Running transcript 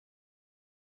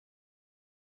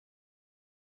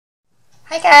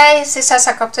Hi guys, this is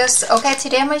Sasha. Okay,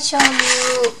 today I'm going to show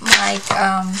you my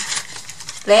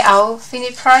layout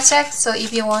finished project. So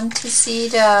if you want to see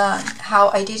how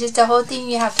I did it, the whole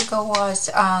thing, you have to go watch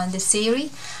the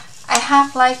series. I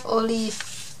have like only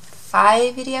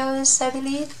 5 videos, I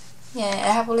believe. Yeah,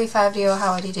 I have only 5 videos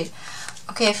how I did it.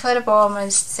 Okay, first of all, I'm going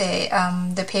to say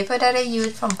the paper that I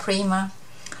used from Prima,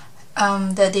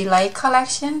 the Delight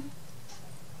collection.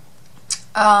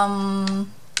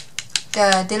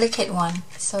 The delicate one.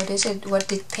 So this is what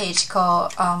this page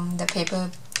called the paper.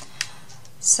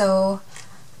 So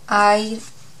I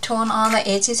turn on the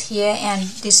edges here and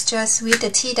distress with the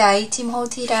tea dye, Tim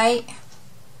Holtz tea dye.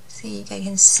 See, you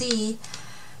can see.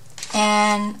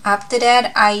 And after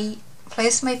that, I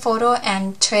place my photo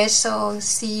and trace, so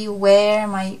see where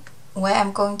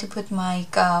I'm going to put my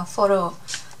photo.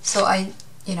 So I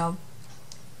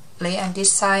lay on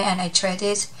this side and I trace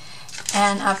it.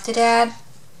 And after that,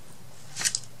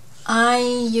 I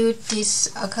use this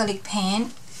acrylic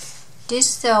paint.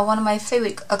 This is one of my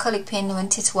favorite acrylic paint,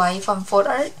 Vintage White from Fort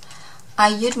Art. I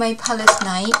use my palette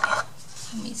knife.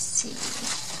 Let me see.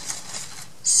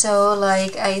 So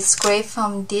like I scrape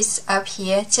from this up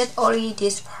here, just only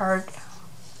this part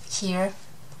here,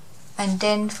 and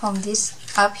then from this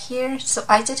up here. So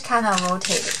I just kind of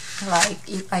rotate it. Like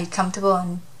if I comfortable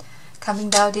on coming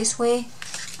down this way,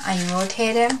 I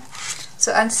rotate them.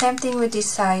 So and same thing with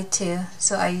this side too.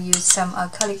 So I use some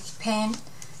acrylic paint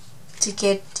to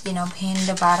get paint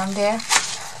the bottom there.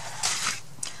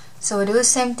 So we do the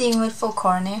same thing with 4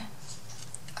 corner,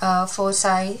 4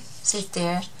 sides is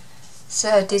there.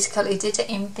 So this color is just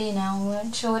empty now. I'm going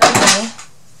to show it away.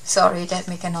 Sorry, that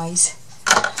make a noise.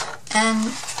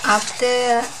 And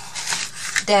after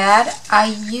that,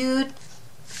 I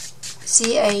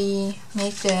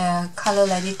make the color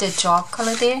like this, the drop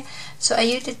color there. So I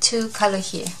use the 2 color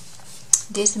here.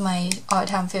 This is my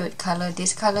all-time favorite color.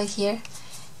 This color here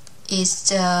is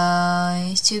the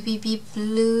UBB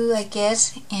blue, I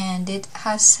guess, and it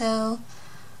Hazel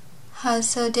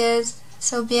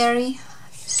so berry.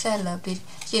 I love it.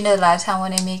 Last time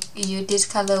when I use this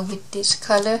color with this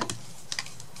color,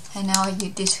 and now I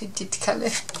use this with this color.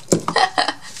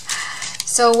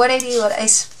 So what I do, I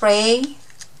spray.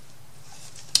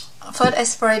 First I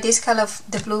spray this color,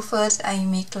 the blue first. I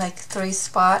make like 3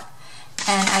 spots,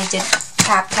 and I just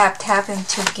tap them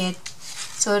to get,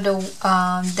 so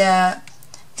the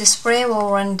spray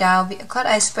will run down, because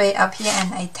I spray up here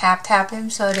and I tap them,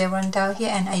 so they run down here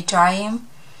and I dry them.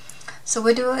 So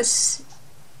we do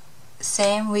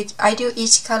same with, I do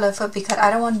each color first because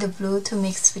I don't want the blue to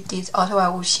mix with this, otherwise I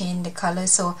will change the color.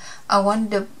 So I want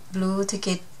the blue to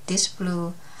get this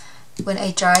blue. When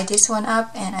I dry this one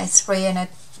up and I spray in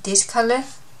this color,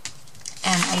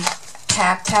 and I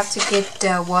tap to get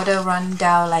the water run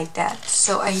down like that.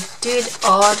 So I did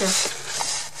all the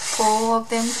 4 of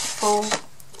them, 4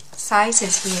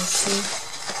 sizes here. See,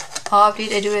 all of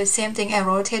it I do the same thing. I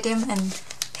rotate them and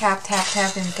tap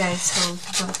them, guys. So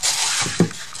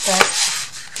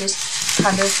that's this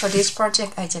color for this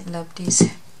project. I just love this.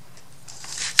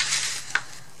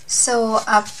 So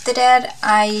after that,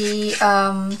 I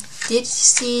did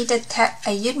see the tag.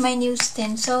 I used my new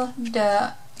stencil,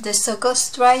 the circle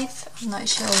stripe. I'm not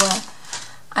sure where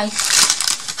I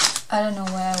don't know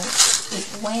where it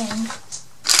went.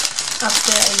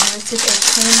 After I used it, I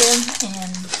cleaned them,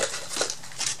 and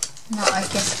now I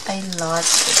guess I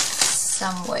lost it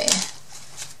somewhere.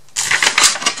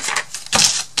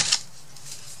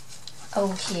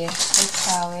 Oh, here, I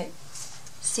found it.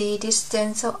 See this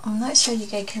stencil? I'm not sure you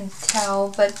guys can tell,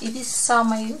 but if you saw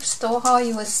my store haul,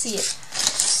 you will see it.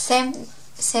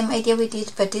 Same idea with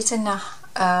this, but this is not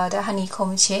the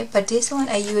honeycomb shape. But this one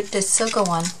I use the circle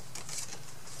one.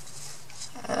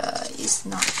 It's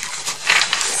not.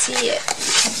 See it?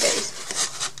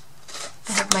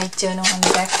 I have my journal on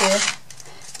the back there.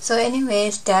 So,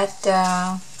 anyways, that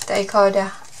I call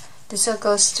the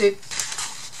circle strip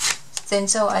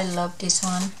stencil. I love this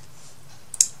one.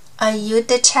 I use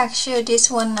the texture,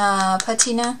 this one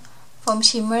patina from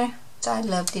Shimmer. So I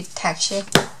love the texture.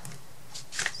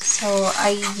 So I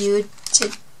use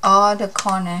all the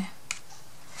corner.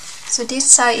 So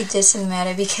this side it doesn't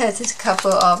matter because it's a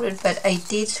couple of it, but I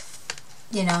did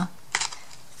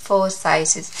 4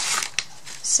 sizes.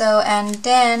 So and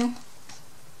then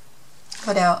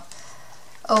what else?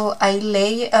 Oh, I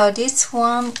lay this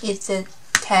one is the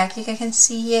tag. You can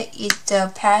see here it's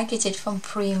the package from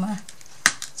Prima.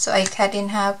 So I cut in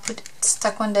half,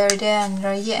 stuck one there and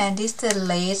right here, and this is the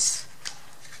lace.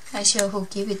 Not sure who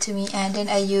gave it to me. And then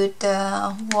I use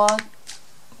the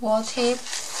wall tape,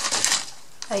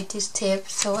 like this tape.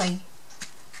 So I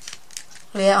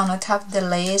lay on the top the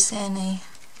lace, and I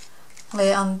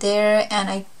lay on there, and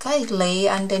I kind of lay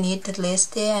underneath the lace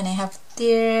there, and I have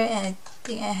there, and I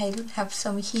think I have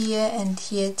some here and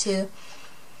here too.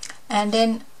 And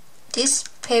then this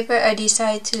paper I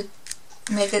decided to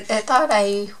make it. I thought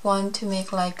I want to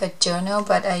make like a journal,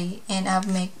 but I end up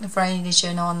writing the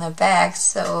journal on the back.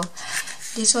 So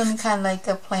this one kind of like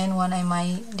a plain one. I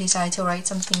might decide to write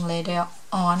something later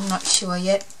on, not sure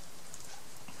yet.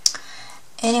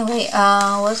 Anyway,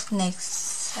 what's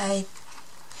next? The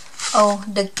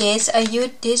gates. I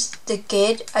used the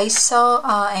gate. I saw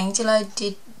Angela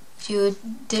did use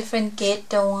different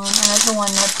gate. Another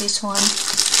one, not this one.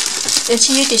 Then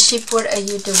she used the chipboard. I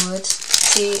used the wood.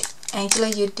 See, Angela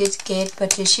used this gate,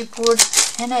 but the chipboard,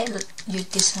 and I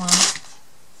used this one.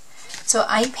 So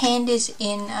I paint this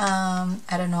in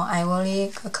I don't know,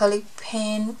 ivory acrylic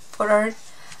paint for art.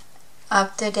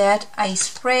 After that, I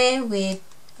spray with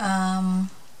I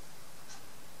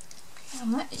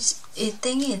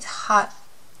think it's hot.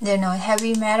 There no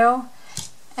heavy metal.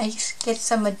 I get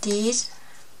some of these.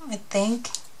 I think,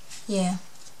 yeah.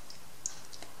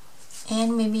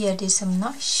 And maybe I did some.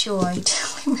 Not sure. I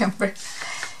don't remember.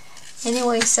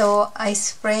 Anyway, so I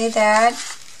spray that.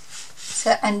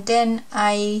 So and then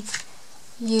I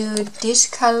use this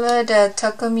color, the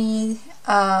Takumi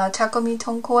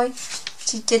Tonkoi,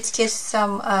 to just get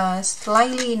some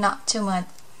slightly, not too much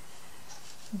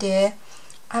there.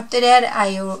 After that,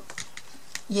 I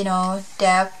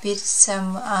dab with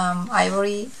some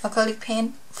ivory acrylic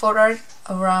paint for art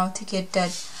around to get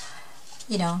that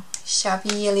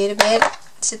sharpie a little bit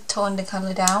to tone the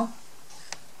color down.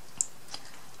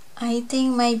 I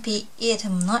think might be it.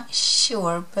 I'm not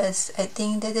sure, but I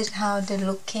think that is how the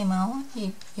look came out.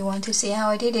 If you want to see how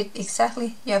I did it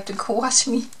exactly, you have to go watch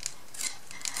me.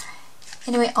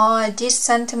 Anyway, this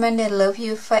sentiment, I love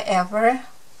you forever.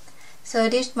 So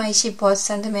this my chipboard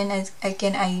sentiment.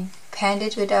 Again, I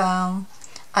painted with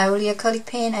ivory acrylic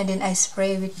paint, and then I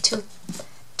spray with two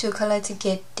colors to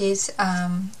get this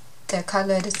the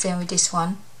color the same with this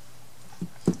one.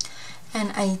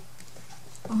 And I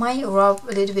might rub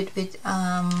a little bit with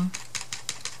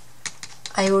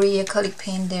ivory acrylic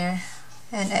paint there,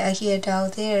 and here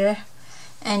down there.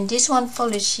 And this one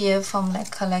foliage here from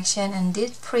that collection, and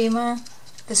this primer,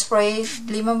 the spray,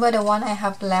 remember the one I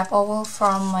have left over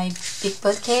from my big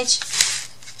bird cage,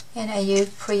 and I use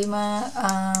primer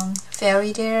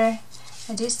fairy there,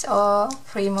 and this all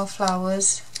primer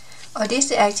flowers.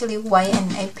 This is actually white,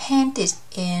 and I paint it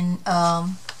in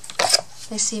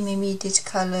let's see, maybe this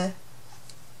color,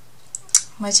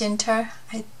 magenta.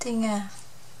 I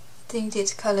think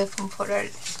this color from Photo.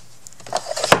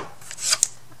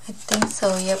 I think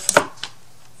so, yep.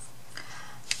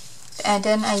 And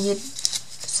then I use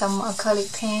some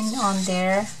acrylic paint on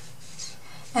there.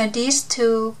 And these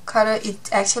two color,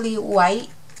 it's actually white,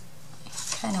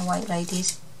 kind of white like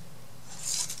this.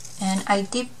 And I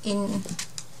dip in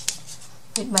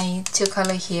with my two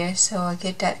color here, so I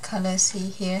get that color, see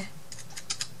here.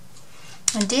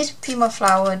 And this Pima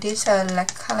flower, this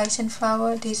like collection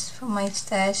flower, this for my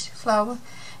stash flower.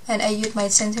 And I use my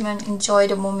sentiment, enjoy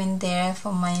the moment there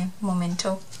for my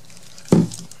memento.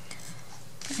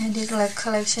 And this like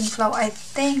collection flower. I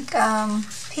think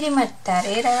pretty much that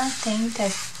it. I don't think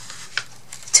that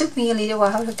took me a little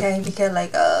while, okay, because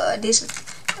like this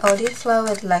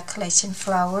flower is like collection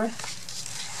flower.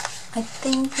 I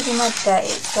think pretty much that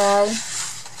it, guys.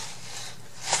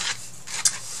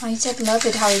 I just love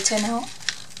it how it turned out.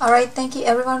 Alright, thank you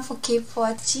everyone for keep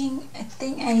watching. I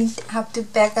think I have to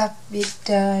back up with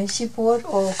chipboard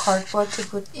or cardboard to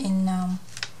put in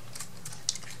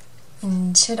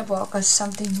Shutterbox or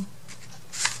something.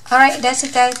 Alright, that's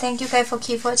it guys. Thank you guys for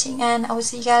keep watching, and I will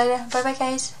see you guys later. Bye bye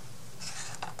guys.